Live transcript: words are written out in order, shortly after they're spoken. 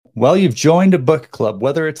Well, you've joined a book club,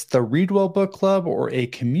 whether it's the ReadWell Book Club or a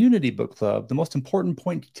community book club. The most important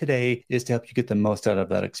point today is to help you get the most out of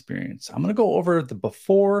that experience. I'm going to go over the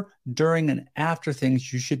before, during, and after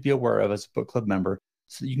things you should be aware of as a book club member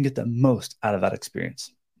so that you can get the most out of that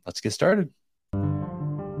experience. Let's get started.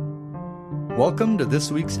 Welcome to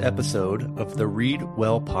this week's episode of the Read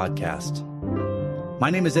Well podcast. My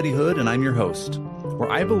name is Eddie Hood, and I'm your host,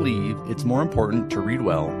 where I believe it's more important to read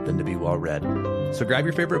well than to be well read. So grab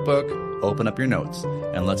your favorite book, open up your notes,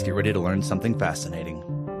 and let's get ready to learn something fascinating.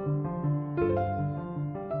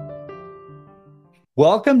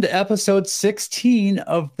 Welcome to episode 16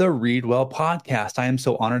 of the Read Well podcast. I am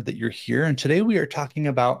so honored that you're here. And today we are talking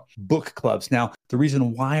about book clubs. Now, the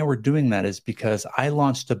reason why we're doing that is because I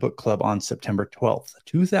launched a book club on September 12th,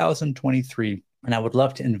 2023. And I would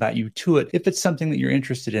love to invite you to it if it's something that you're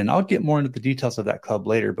interested in. I'll get more into the details of that club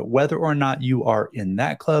later, but whether or not you are in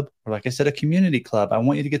that club, or like I said, a community club, I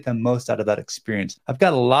want you to get the most out of that experience. I've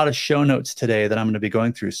got a lot of show notes today that I'm going to be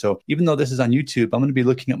going through. So even though this is on YouTube, I'm going to be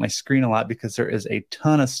looking at my screen a lot because there is a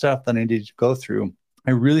ton of stuff that I need to go through. I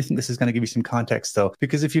really think this is going to give you some context, though,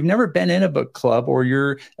 because if you've never been in a book club or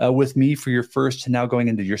you're with me for your first and now going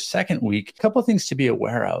into your second week, a couple of things to be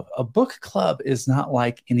aware of. A book club is not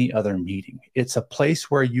like any other meeting. It's a place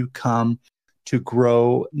where you come to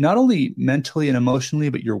grow not only mentally and emotionally,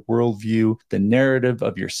 but your worldview, the narrative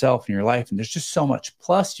of yourself and your life. And there's just so much.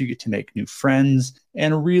 Plus, you get to make new friends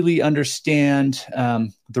and really understand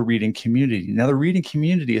the reading community. Now, the reading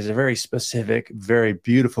community is a very specific, very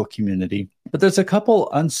beautiful community, but there's a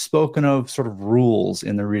couple unspoken of sort of rules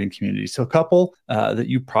in the reading community. So a couple that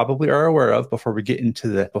you probably are aware of before we get into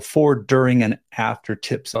the before, during, and after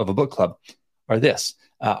tips of a book club are this.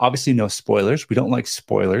 Obviously, no spoilers. We don't like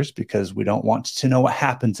spoilers because we don't want to know what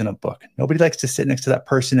happens in a book. Nobody likes to sit next to that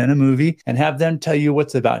person in a movie and have them tell you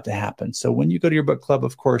what's about to happen. So when you go to your book club,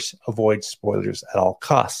 of course, avoid spoilers at all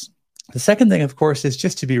costs. The second thing, of course, is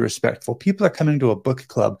just to be respectful. People are coming to a book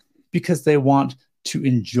club because they want to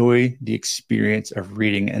enjoy the experience of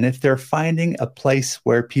reading. And if they're finding a place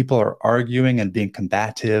where people are arguing and being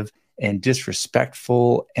combative and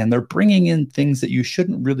disrespectful, and they're bringing in things that you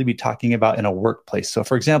shouldn't really be talking about in a workplace. So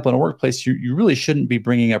for example, in a workplace, you really shouldn't be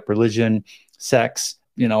bringing up religion, sex,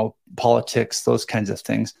 politics, those kinds of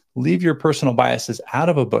things. Leave your personal biases out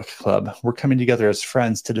of a book club. We're coming together as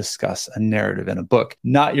friends to discuss a narrative in a book,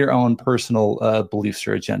 not your own personal beliefs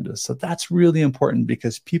or agendas. So that's really important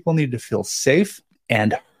because people need to feel safe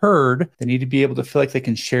and heard. They need to be able to feel like they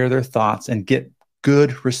can share their thoughts and get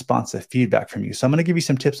good responsive feedback from you. So I'm going to give you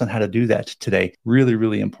some tips on how to do that today. Really,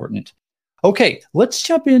 really important. Okay, let's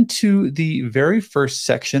jump into the very first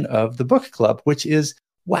section of the book club, which is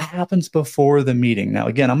what happens before the meeting. Now,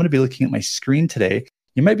 again, I'm going to be looking at my screen today.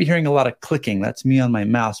 You might be hearing a lot of clicking. That's me on my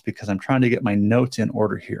mouse because I'm trying to get my notes in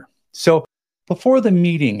order here. So before the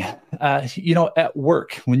meeting, at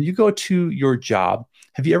work, when you go to your job,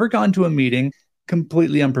 have you ever gone to a meeting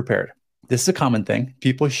completely unprepared? This is a common thing.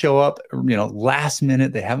 People show up, last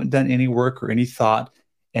minute. They haven't done any work or any thought,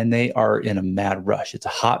 and they are in a mad rush. It's a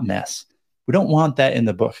hot mess. We don't want that in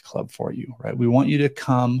the book club for you, right? We want you to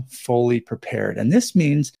come fully prepared. And this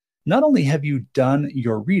means not only have you done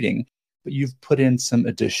your reading, but you've put in some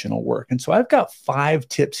additional work. And so I've got 5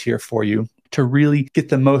 tips here for you to really get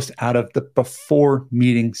the most out of the before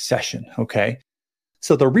meeting session, okay?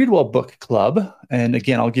 So the ReadWell Book Club, and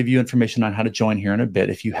again, I'll give you information on how to join here in a bit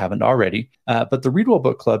if you haven't already, but the ReadWell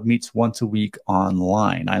Book Club meets once a week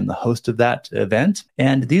online. I'm the host of that event,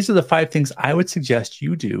 and these are the 5 things I would suggest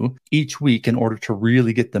you do each week in order to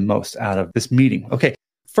really get the most out of this meeting. Okay.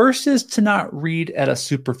 First is to not read at a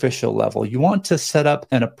superficial level. You want to set up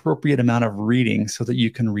an appropriate amount of reading so that you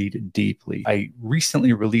can read deeply. I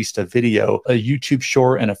recently released a video, a YouTube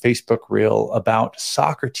short and a Facebook reel about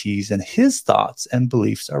Socrates and his thoughts and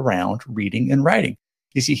beliefs around reading and writing.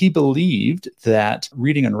 You see, he believed that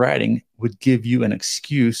reading and writing would give you an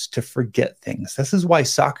excuse to forget things. This is why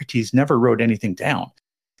Socrates never wrote anything down.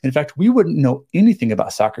 In fact, we wouldn't know anything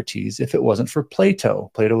about Socrates if it wasn't for Plato.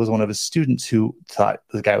 Plato was one of his students who thought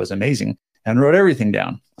the guy was amazing and wrote everything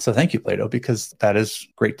down. So thank you, Plato, because that is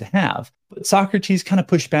great to have. But Socrates kind of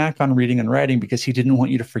pushed back on reading and writing because he didn't want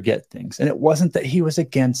you to forget things. And it wasn't that he was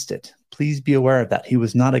against it. Please be aware of that. He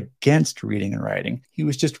was not against reading and writing. He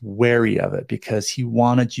was just wary of it because he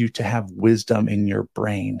wanted you to have wisdom in your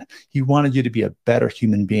brain. He wanted you to be a better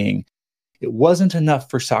human being. It wasn't enough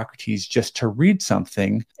for Socrates just to read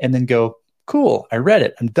something and then go, cool, I read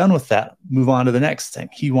it. I'm done with that. Move on to the next thing.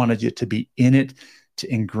 He wanted you to be in it,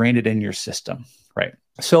 to ingrain it in your system, right?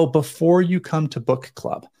 So before you come to book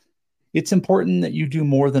club, It's important that you do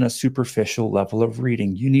more than a superficial level of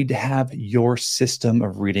reading. You need to have your system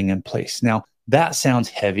of reading in place. Now, that sounds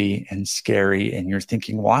heavy and scary, and you're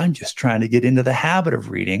thinking, well, I'm just trying to get into the habit of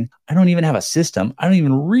reading. I don't even have a system. I don't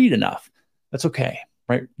even read enough. That's okay,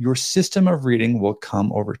 right? Your system of reading will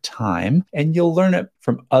come over time, and you'll learn it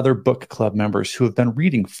from other book club members who have been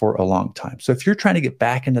reading for a long time. So if you're trying to get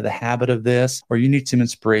back into the habit of this, or you need some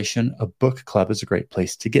inspiration, a book club is a great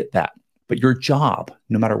place to get that. But your job,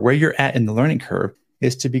 no matter where you're at in the learning curve,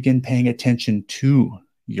 is to begin paying attention to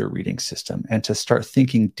your reading system and to start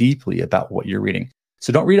thinking deeply about what you're reading.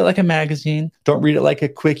 So don't read it like a magazine. Don't read it like a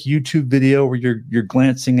quick YouTube video where you're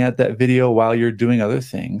glancing at that video while you're doing other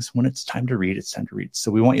things. When it's time to read, it's time to read.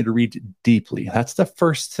 So we want you to read deeply. That's the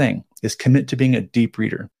first thing, is commit to being a deep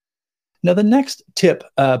reader. Now, the next tip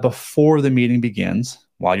before the meeting begins,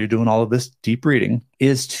 while you're doing all of this deep reading,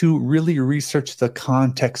 is to really research the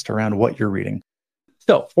context around what you're reading.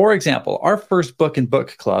 So, for example, our first book in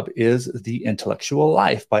book club is The Intellectual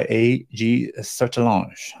Life by A.G.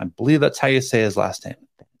 Sartelange. I believe that's how you say his last name.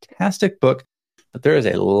 Fantastic book, but there is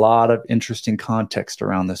a lot of interesting context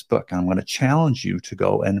around this book. I'm going to challenge you to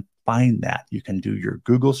go and find that. You can do your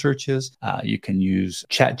Google searches. You can use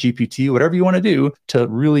ChatGPT, whatever you want to do to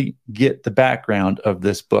really get the background of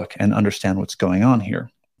this book and understand what's going on here.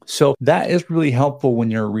 So that is really helpful when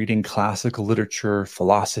you're reading classical literature,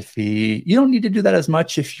 philosophy. You don't need to do that as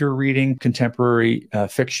much if you're reading contemporary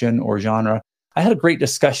fiction or genre. I had a great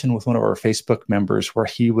discussion with one of our Facebook members where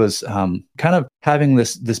he was kind of having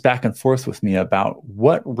this back and forth with me about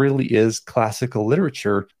what really is classical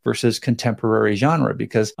literature versus contemporary genre.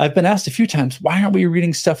 Because I've been asked a few times, why aren't we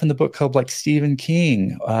reading stuff in the book club like Stephen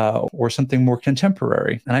King or something more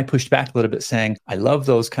contemporary? And I pushed back a little bit saying, I love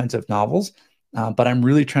those kinds of novels. But I'm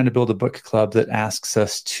really trying to build a book club that asks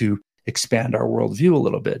us to expand our worldview a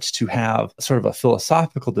little bit, to have sort of a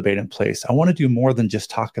philosophical debate in place. I want to do more than just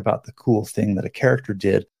talk about the cool thing that a character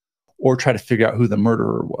did or try to figure out who the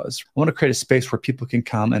murderer was. I want to create a space where people can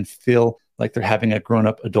come and feel like they're having a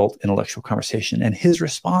grown-up adult intellectual conversation. And his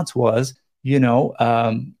response was,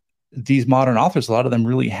 these modern authors, a lot of them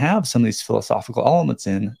really have some of these philosophical elements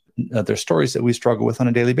in their stories that we struggle with on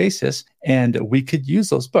a daily basis. And we could use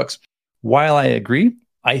those books. While I agree,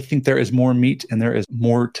 I think there is more meat and there is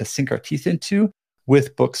more to sink our teeth into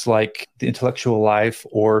with books like The Intellectual Life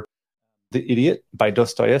or The Idiot by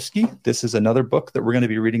Dostoevsky. This is another book that we're going to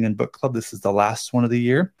be reading in book club. This is the last one of the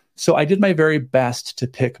year. So I did my very best to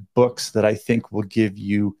pick books that I think will give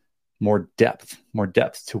you more depth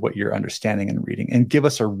to what you're understanding and reading and give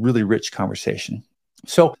us a really rich conversation.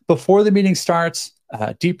 So before the meeting starts,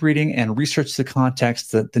 deep reading and research the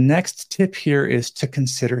context. The next tip here is to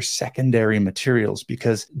consider secondary materials,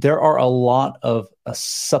 because there are a lot of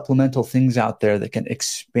supplemental things out there that can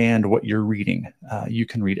expand what you're reading. You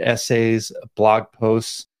can read essays, blog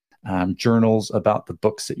posts, journals about the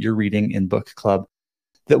books that you're reading in book club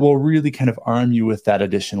that will really kind of arm you with that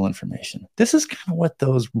additional information. This is kind of what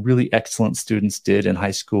those really excellent students did in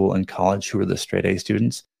high school and college who were the straight A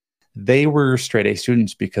students. They were straight A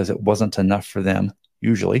students because it wasn't enough for them,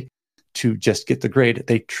 usually, to just get the grade.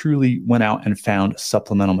 They truly went out and found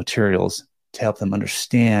supplemental materials to help them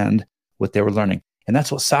understand what they were learning. And that's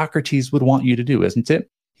what Socrates would want you to do, isn't it?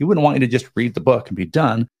 He wouldn't want you to just read the book and be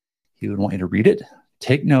done. He would want you to read it,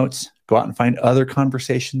 take notes, go out and find other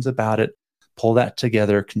conversations about it, pull that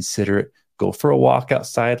together, consider it, go for a walk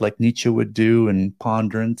outside like Nietzsche would do and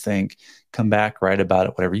ponder and think, come back, write about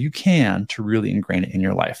it, whatever you can to really ingrain it in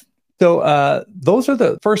your life. So those are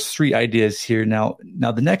the first three ideas here. Now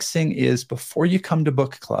the next thing is, before you come to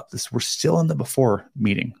book club, we're still in the before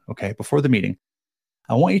meeting, okay? Before the meeting,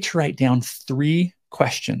 I want you to write down three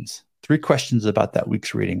questions about that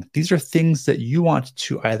week's reading. These are things that you want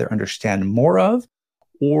to either understand more of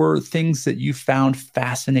or things that you found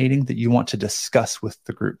fascinating that you want to discuss with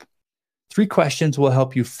the group. 3 questions will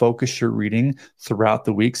help you focus your reading throughout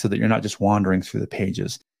the week so that you're not just wandering through the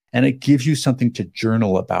pages. And it gives you something to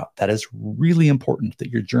journal about. That is really important, that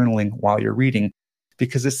you're journaling while you're reading,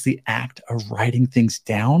 because it's the act of writing things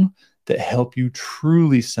down that help you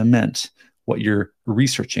truly cement what you're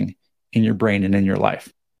researching in your brain and in your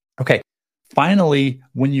life. Okay, finally,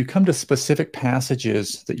 when you come to specific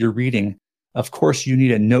passages that you're reading, of course, you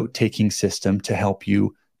need a note-taking system to help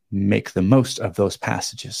you make the most of those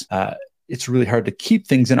passages. It's really hard to keep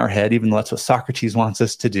things in our head, even though that's what Socrates wants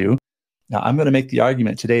us to do. Now, I'm going to make the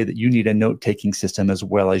argument today that you need a note-taking system as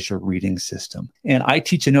well as your reading system. And I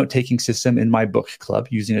teach a note-taking system in my book club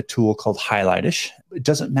using a tool called Highlightish. It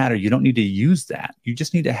doesn't matter. You don't need to use that. You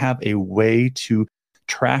just need to have a way to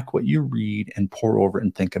track what you read and pour over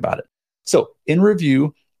and think about it. So in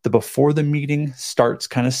review, the before the meeting starts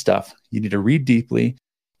kind of stuff. You need to read deeply.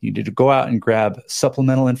 You need to go out and grab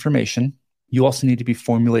supplemental information. You also need to be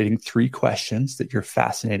formulating 3 questions that you're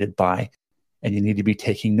fascinated by, and you need to be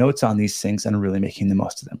taking notes on these things and really making the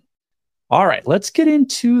most of them. All right, let's get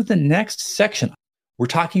into the next section. We're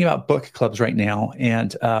talking about book clubs right now,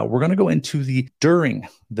 and we're going to go into the during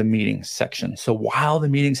the meeting section. So while the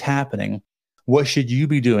meeting's happening, what should you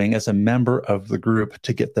be doing as a member of the group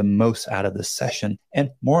to get the most out of this session?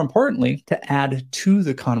 And more importantly, to add to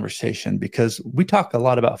the conversation, because we talk a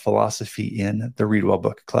lot about philosophy in the Read Well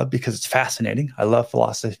Book Club because it's fascinating. I love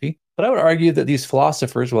philosophy. But I would argue that these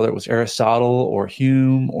philosophers, whether it was Aristotle or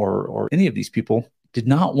Hume or any of these people, did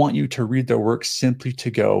not want you to read their work simply to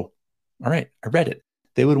go, all right, I read it.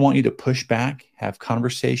 They would want you to push back, have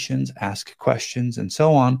conversations, ask questions, and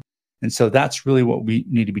so on. And so that's really what we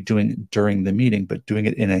need to be doing during the meeting, but doing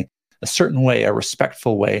it in a certain way, a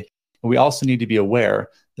respectful way. We also need to be aware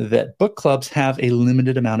that book clubs have a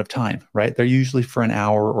limited amount of time, right? They're usually for an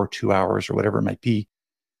hour or 2 hours or whatever it might be.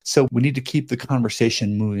 So we need to keep the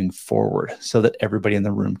conversation moving forward so that everybody in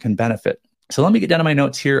the room can benefit. So let me get down to my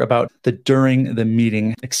notes here about the during the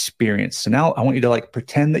meeting experience. So now I want you to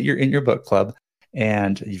pretend that you're in your book club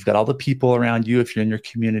and you've got all the people around you if you're in your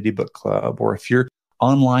community book club, or if you're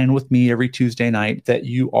online with me every Tuesday night, that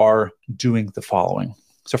you are doing the following.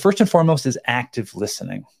 So first and foremost is active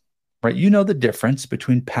listening, right? You know the difference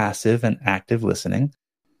between passive and active listening.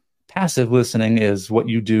 Passive listening is what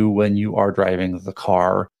you do when you are driving the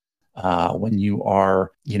car, when you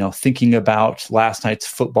are, thinking about last night's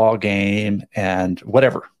football game and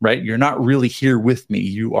whatever, right? You're not really here with me.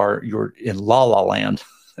 You're in la la land,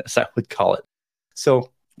 as I would call it.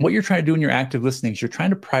 So what you're trying to do in your active listening is you're trying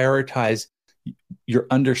to prioritize your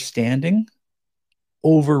understanding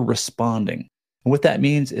over responding. And what that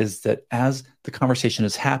means is that as the conversation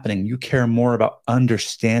is happening, you care more about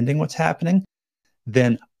understanding what's happening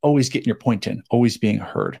than always getting your point in, always being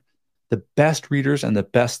heard. The best readers and the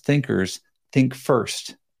best thinkers think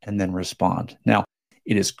first and then respond. Now,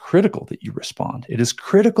 it is critical that you respond. It is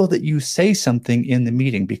critical that you say something in the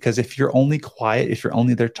meeting, because if you're only quiet, if you're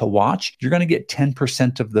only there to watch, you're going to get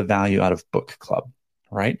 10% of the value out of book club,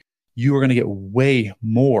 right? You are going to get way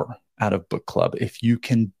more out of book club if you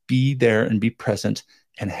can be there and be present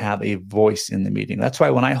and have a voice in the meeting. That's why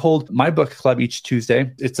when I hold my book club each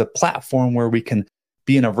Tuesday, it's a platform where we can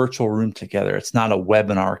be in a virtual room together. It's not a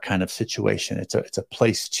webinar kind of situation. It's a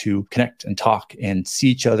place to connect and talk and see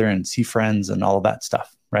each other and see friends and all of that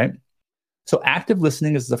stuff, right? So active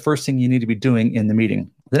listening is the first thing you need to be doing in the meeting.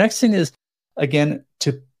 The next thing is, again,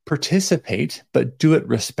 to participate, but do it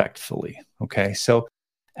respectfully, okay? So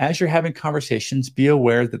as you're having conversations, be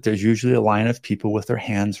aware that there's usually a line of people with their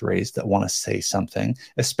hands raised that want to say something,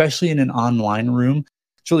 especially in an online room.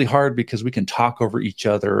 It's really hard because we can talk over each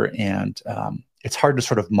other, and it's hard to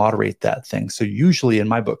sort of moderate that thing. So usually in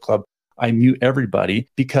my book club, I mute everybody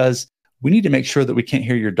because we need to make sure that we can't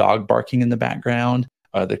hear your dog barking in the background,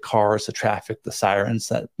 the cars, the traffic, the sirens.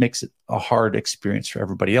 That makes it a hard experience for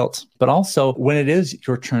everybody else. But also, when it is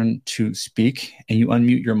your turn to speak and you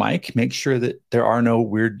unmute your mic, make sure that there are no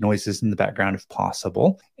weird noises in the background if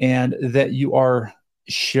possible, and that you are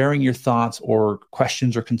sharing your thoughts or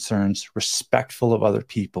questions or concerns respectful of other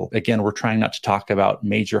people. Again, we're trying not to talk about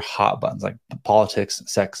major hot buttons like politics,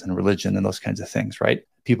 sex, and religion and those kinds of things, right?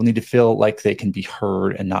 People need to feel like they can be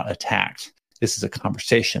heard and not attacked. This is a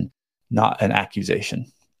conversation, not an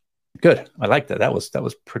accusation. Good. I like that. That was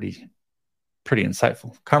pretty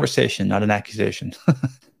insightful. Conversation, not an accusation.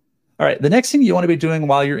 All right. The next thing you want to be doing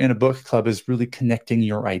while you're in a book club is really connecting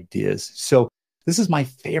your ideas. So this is my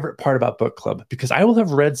favorite part about book club, because I will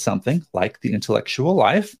have read something like The Intellectual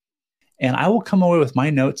Life, and I will come away with my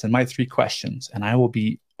notes and my 3 questions, and I will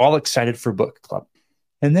be all excited for book club.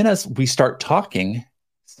 And then as we start talking,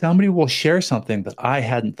 somebody will share something that I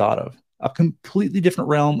hadn't thought of, a completely different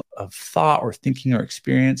realm of thought or thinking or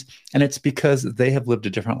experience. And it's because they have lived a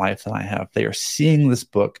different life than I have. They are seeing this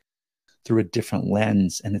book through a different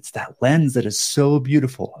lens. And it's that lens that is so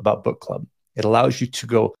beautiful about book club. It allows you to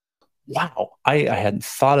go, wow, I hadn't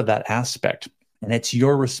thought of that aspect. And it's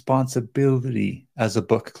your responsibility as a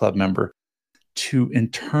book club member to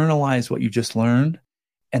internalize what you just learned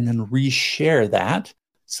and then reshare that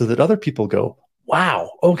so that other people go,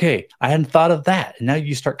 wow, okay, I hadn't thought of that. And now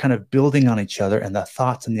you start kind of building on each other, and the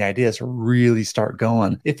thoughts and the ideas really start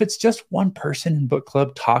going. If it's just one person in book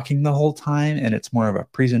club talking the whole time and it's more of a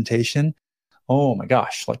presentation, oh my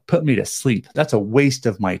gosh, put me to sleep. That's a waste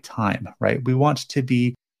of my time, right? We want to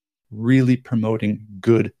be really promoting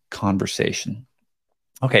good conversation.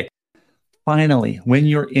 Okay, finally, when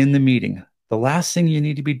you're in the meeting, the last thing you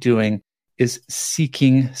need to be doing is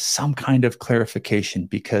seeking some kind of clarification,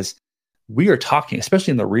 because we are talking, especially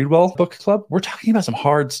in the Read Well Book Club, we're talking about some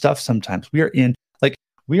hard stuff sometimes. We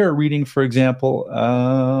are reading, for example,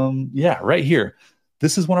 right here.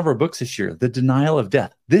 This is one of our books this year, The Denial of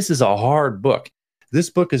Death. This is a hard book. This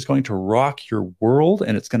book is going to rock your world,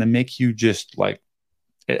 and it's going to make you just like,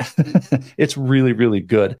 it's really, really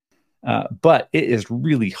good. But it is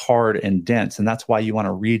really hard and dense. And that's why you want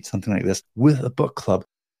to read something like this with a book club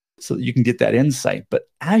so that you can get that insight. But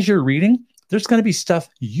as you're reading, there's going to be stuff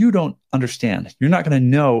you don't understand. You're not going to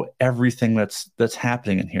know everything that's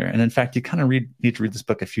happening in here. And in fact, you kind of need to read this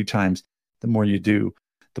book a few times. The more you do,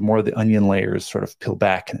 the more the onion layers sort of peel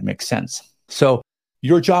back and it makes sense. So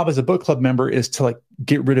your job as a book club member is to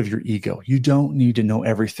get rid of your ego. You don't need to know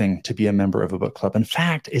everything to be a member of a book club. In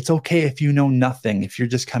fact, it's okay if you know nothing, if you're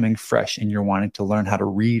just coming fresh and you're wanting to learn how to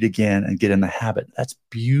read again and get in the habit. That's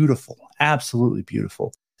beautiful, absolutely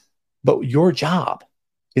beautiful. But your job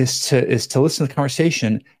is to listen to the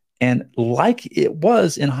conversation. And like it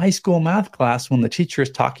was in high school math class when the teacher is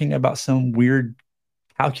talking about some weird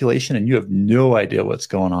calculation and you have no idea what's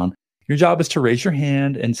going on, your job is to raise your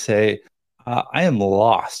hand and say, I am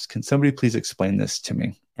lost. Can somebody please explain this to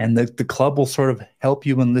me? And the club will sort of help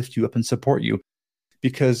you and lift you up and support you,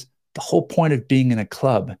 because the whole point of being in a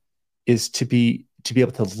club is to be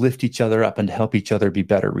able to lift each other up and to help each other be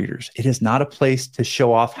better readers. It is not a place to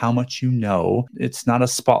show off how much you know. It's not a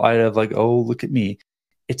spotlight of oh, look at me.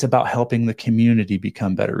 It's about helping the community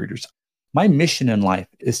become better readers. My mission in life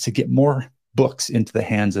is to get more books into the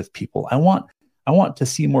hands of people. I want to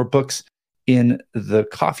see more books in the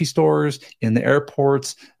coffee stores, in the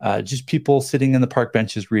airports, just people sitting in the park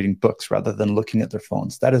benches reading books rather than looking at their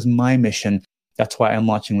phones. That is my mission. That's why I'm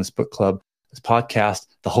launching this book club, this podcast,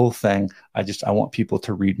 the whole thing. I want people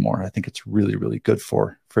to read more. I think it's really, really good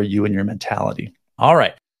for you and your mentality. All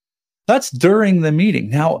right. That's during the meeting.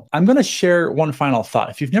 Now, I'm going to share one final thought.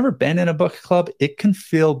 If you've never been in a book club, it can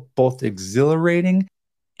feel both exhilarating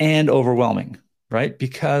and overwhelming, right?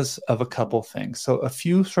 Because of a couple things. So a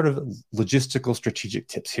few sort of logistical strategic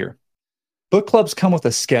tips here. Book clubs come with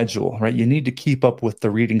a schedule, right? You need to keep up with the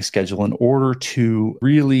reading schedule in order to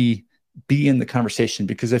really be in the conversation.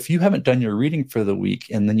 Because if you haven't done your reading for the week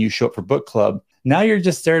and then you show up for book club, now you're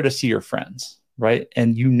just there to see your friends, right?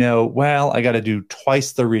 And I got to do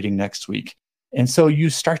twice the reading next week. And so you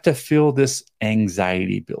start to feel this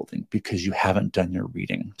anxiety building because you haven't done your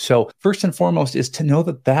reading. So first and foremost is to know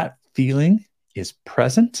that feeling is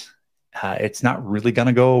present. It's not really going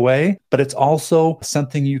to go away, but it's also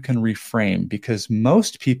something you can reframe, because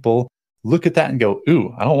most people look at that and go,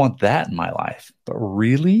 ooh, I don't want that in my life. But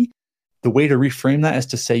really, the way to reframe that is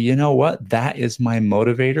to say, you know what? That is my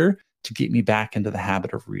motivator to get me back into the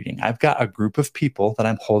habit of reading. I've got a group of people that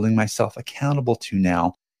I'm holding myself accountable to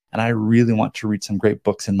now, and I really want to read some great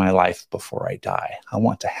books in my life before I die. I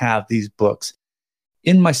want to have these books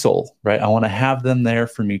in my soul, right? I want to have them there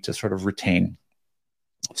for me to sort of retain.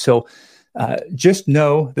 So just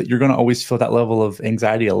know that you're going to always feel that level of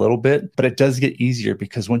anxiety a little bit, but it does get easier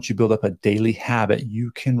because once you build up a daily habit,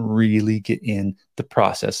 you can really get in the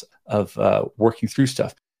process of working through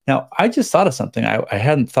stuff. Now, I just thought of something I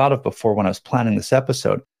hadn't thought of before when I was planning this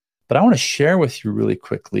episode, but I want to share with you really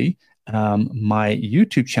quickly my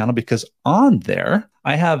YouTube channel, because on there,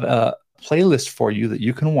 I have a playlist for you that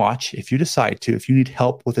you can watch if you decide to, if you need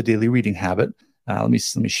help with a daily reading habit. Let me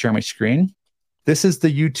share my screen. This is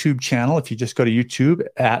the YouTube channel. If you just go to YouTube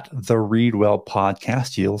at the Read Well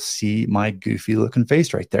Podcast, you'll see my goofy looking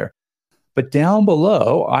face right there. But down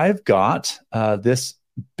below, I've got this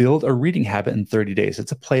Build a Reading Habit in 30 Days.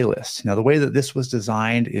 It's a playlist. Now, the way that this was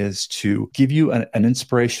designed is to give you an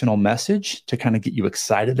inspirational message to kind of get you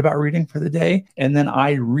excited about reading for the day. And then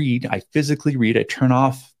I physically read. I turn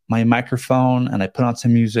off my microphone and I put on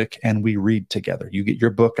some music and we read together. You get your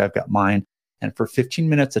book, I've got mine. And for 15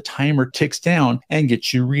 minutes, a timer ticks down and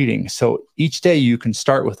gets you reading. So each day you can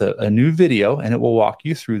start with a new video and it will walk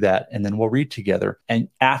you through that. And then we'll read together. And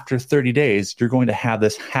after 30 days, you're going to have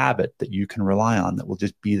this habit that you can rely on that will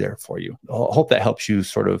just be there for you. I hope that helps you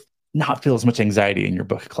sort of not feel as much anxiety in your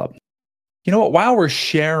book club. You know what? While we're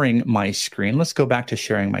sharing my screen, let's go back to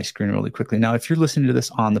sharing my screen really quickly. Now, if you're listening to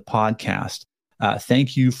this on the podcast,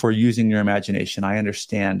 thank you for using your imagination. I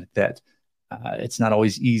understand that it's not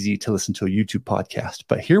always easy to listen to a YouTube podcast,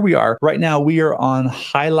 but here we are. Right now, we are on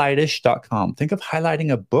highlightish.com. Think of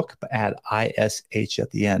highlighting a book, but add ISH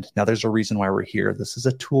at the end. Now, there's a reason why we're here. This is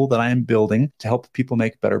a tool that I am building to help people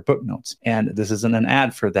make better book notes. And this isn't an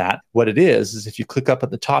ad for that. What it is if you click up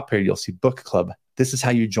at the top here, you'll see Book Club. this is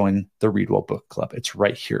how you join the Read Well Book Club. It's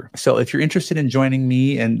right here. So if you're interested in joining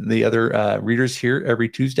me and the other readers here every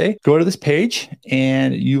Tuesday, go to this page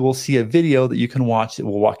and you will see a video that you can watch that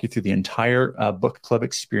will walk you through the entire book club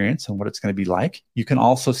experience and what it's going to be like. You can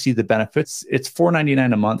also see the benefits. It's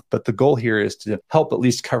 $4.99 a month, but the goal here is to help at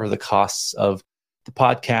least cover the costs of the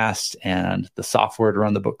podcast and the software to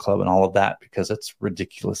run the book club and all of that, because it's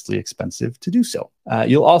ridiculously expensive to do so.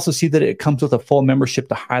 You'll also see that it comes with a full membership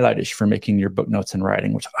to Highlightish for making your book notes and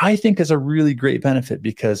writing, which I think is a really great benefit,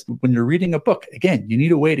 because when you're reading a book, again, you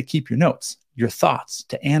need a way to keep your notes, your thoughts,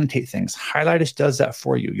 to annotate things. Highlightish does that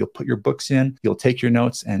for you. You'll put your books in, you'll take your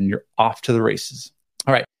notes, and you're off to the races.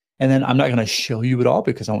 All right. And then I'm not going to show you it all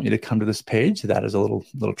because I want you to come to this page. That is a little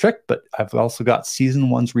trick, but I've also got season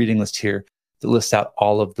 1's reading list here that lists out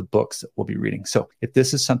all of the books that we'll be reading. So if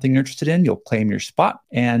this is something you're interested in, you'll claim your spot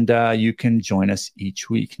and you can join us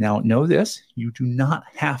each week. Now, know this, you do not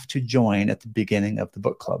have to join at the beginning of the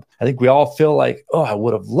book club. I think we all feel like, oh, I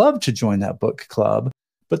would have loved to join that book club,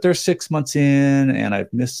 but they're 6 months in and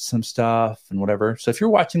I've missed some stuff and whatever. So if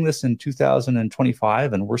you're watching this in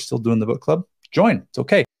 2025 and we're still doing the book club, join. It's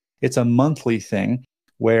okay. It's a monthly thing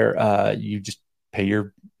where you just pay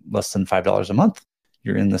your less than $5 a month.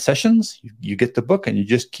 You're in the sessions, you get the book, and you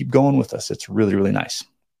just keep going with us. It's really, really nice.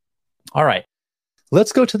 All right,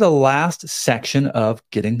 let's go to the last section of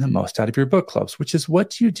getting the most out of your book clubs, which is what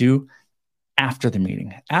do you do after the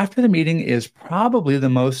meeting? After the meeting is probably the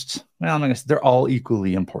most, well, I'm going to say they're all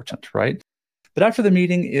equally important, right? But after the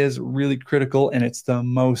meeting is really critical, and it's the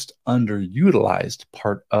most underutilized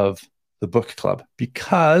part of the book club,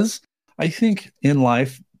 because I think in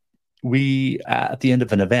life, we, at the end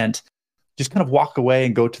of an event, just kind of walk away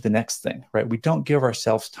and go to the next thing, right? We don't give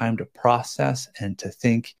ourselves time to process and to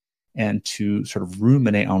think and to sort of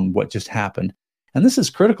ruminate on what just happened. And this is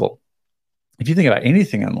critical. If you think about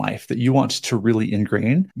anything in life that you want to really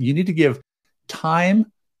ingrain, you need to give time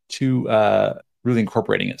to really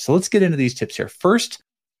incorporating it. So let's get into these tips here. First,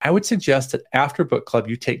 I would suggest that after book club,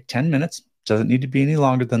 you take 10 minutes. Doesn't need to be any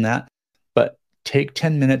longer than that, but take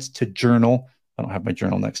 10 minutes to journal. I don't have my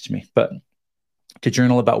journal next to me, but to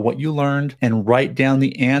journal about what you learned and write down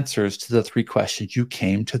the answers to the 3 questions you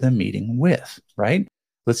came to the meeting with, right?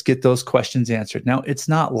 Let's get those questions answered. Now, it's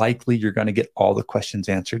not likely you're going to get all the questions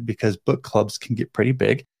answered because book clubs can get pretty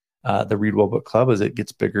big. The Read Well Book Club, as it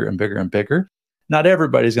gets bigger and bigger and bigger, not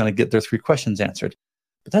everybody's going to get their 3 questions answered,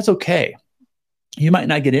 but that's okay. You might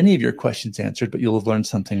not get any of your questions answered, but you'll have learned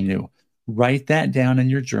something new. Write that down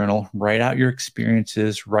in your journal, write out your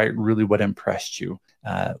experiences, write really what impressed you.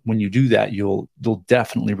 When you do that, you'll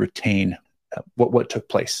definitely retain what took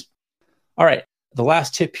place. All right. The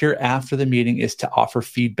last tip here after the meeting is to offer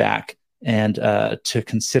feedback and to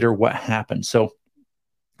consider what happened. So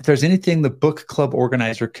if there's anything the book club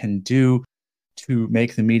organizer can do to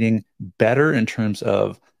make the meeting better in terms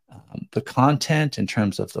of the content, in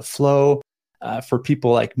terms of the flow, for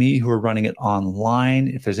people like me who are running it online,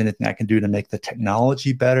 if there's anything I can do to make the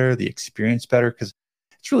technology better, the experience better, because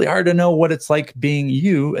it's really hard to know what it's like being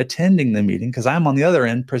you attending the meeting because I'm on the other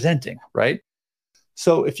end presenting, right?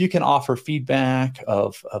 So if you can offer feedback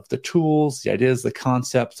of the tools, the ideas, the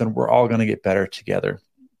concepts, then we're all going to get better together.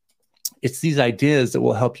 It's these ideas that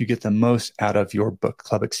will help you get the most out of your book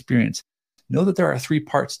club experience. Know that there are 3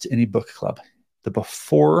 parts to any book club: the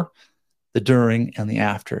before, the during, and the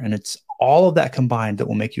after. And it's all of that combined that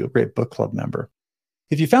will make you a great book club member.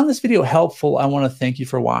 If you found this video helpful, I want to thank you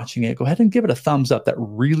for watching it. Go ahead and give it a thumbs up. That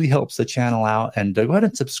really helps the channel out. And go ahead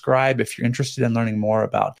and subscribe if you're interested in learning more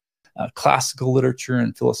about classical literature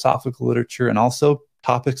and philosophical literature, and also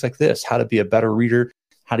topics like this: how to be a better reader,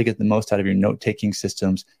 how to get the most out of your note-taking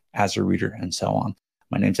systems as a reader, and so on.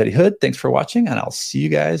 My name's Eddie Hood. Thanks for watching, and I'll see you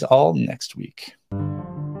guys all next week.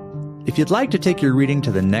 If you'd like to take your reading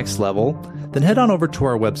to the next level, then head on over to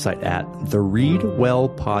our website at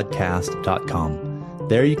thereadwellpodcast.com.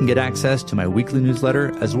 There you can get access to my weekly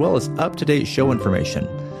newsletter as well as up-to-date show information.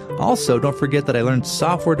 Also, don't forget that I learned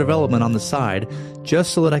software development on the side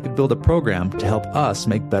just so that I could build a program to help us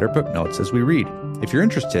make better book notes as we read. If you're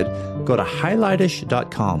interested, go to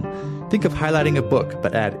highlightish.com. Think of highlighting a book,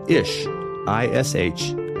 but add ish,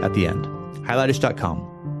 I-S-H, at the end. highlightish.com.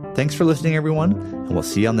 Thanks for listening, everyone, and we'll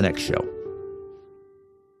see you on the next show.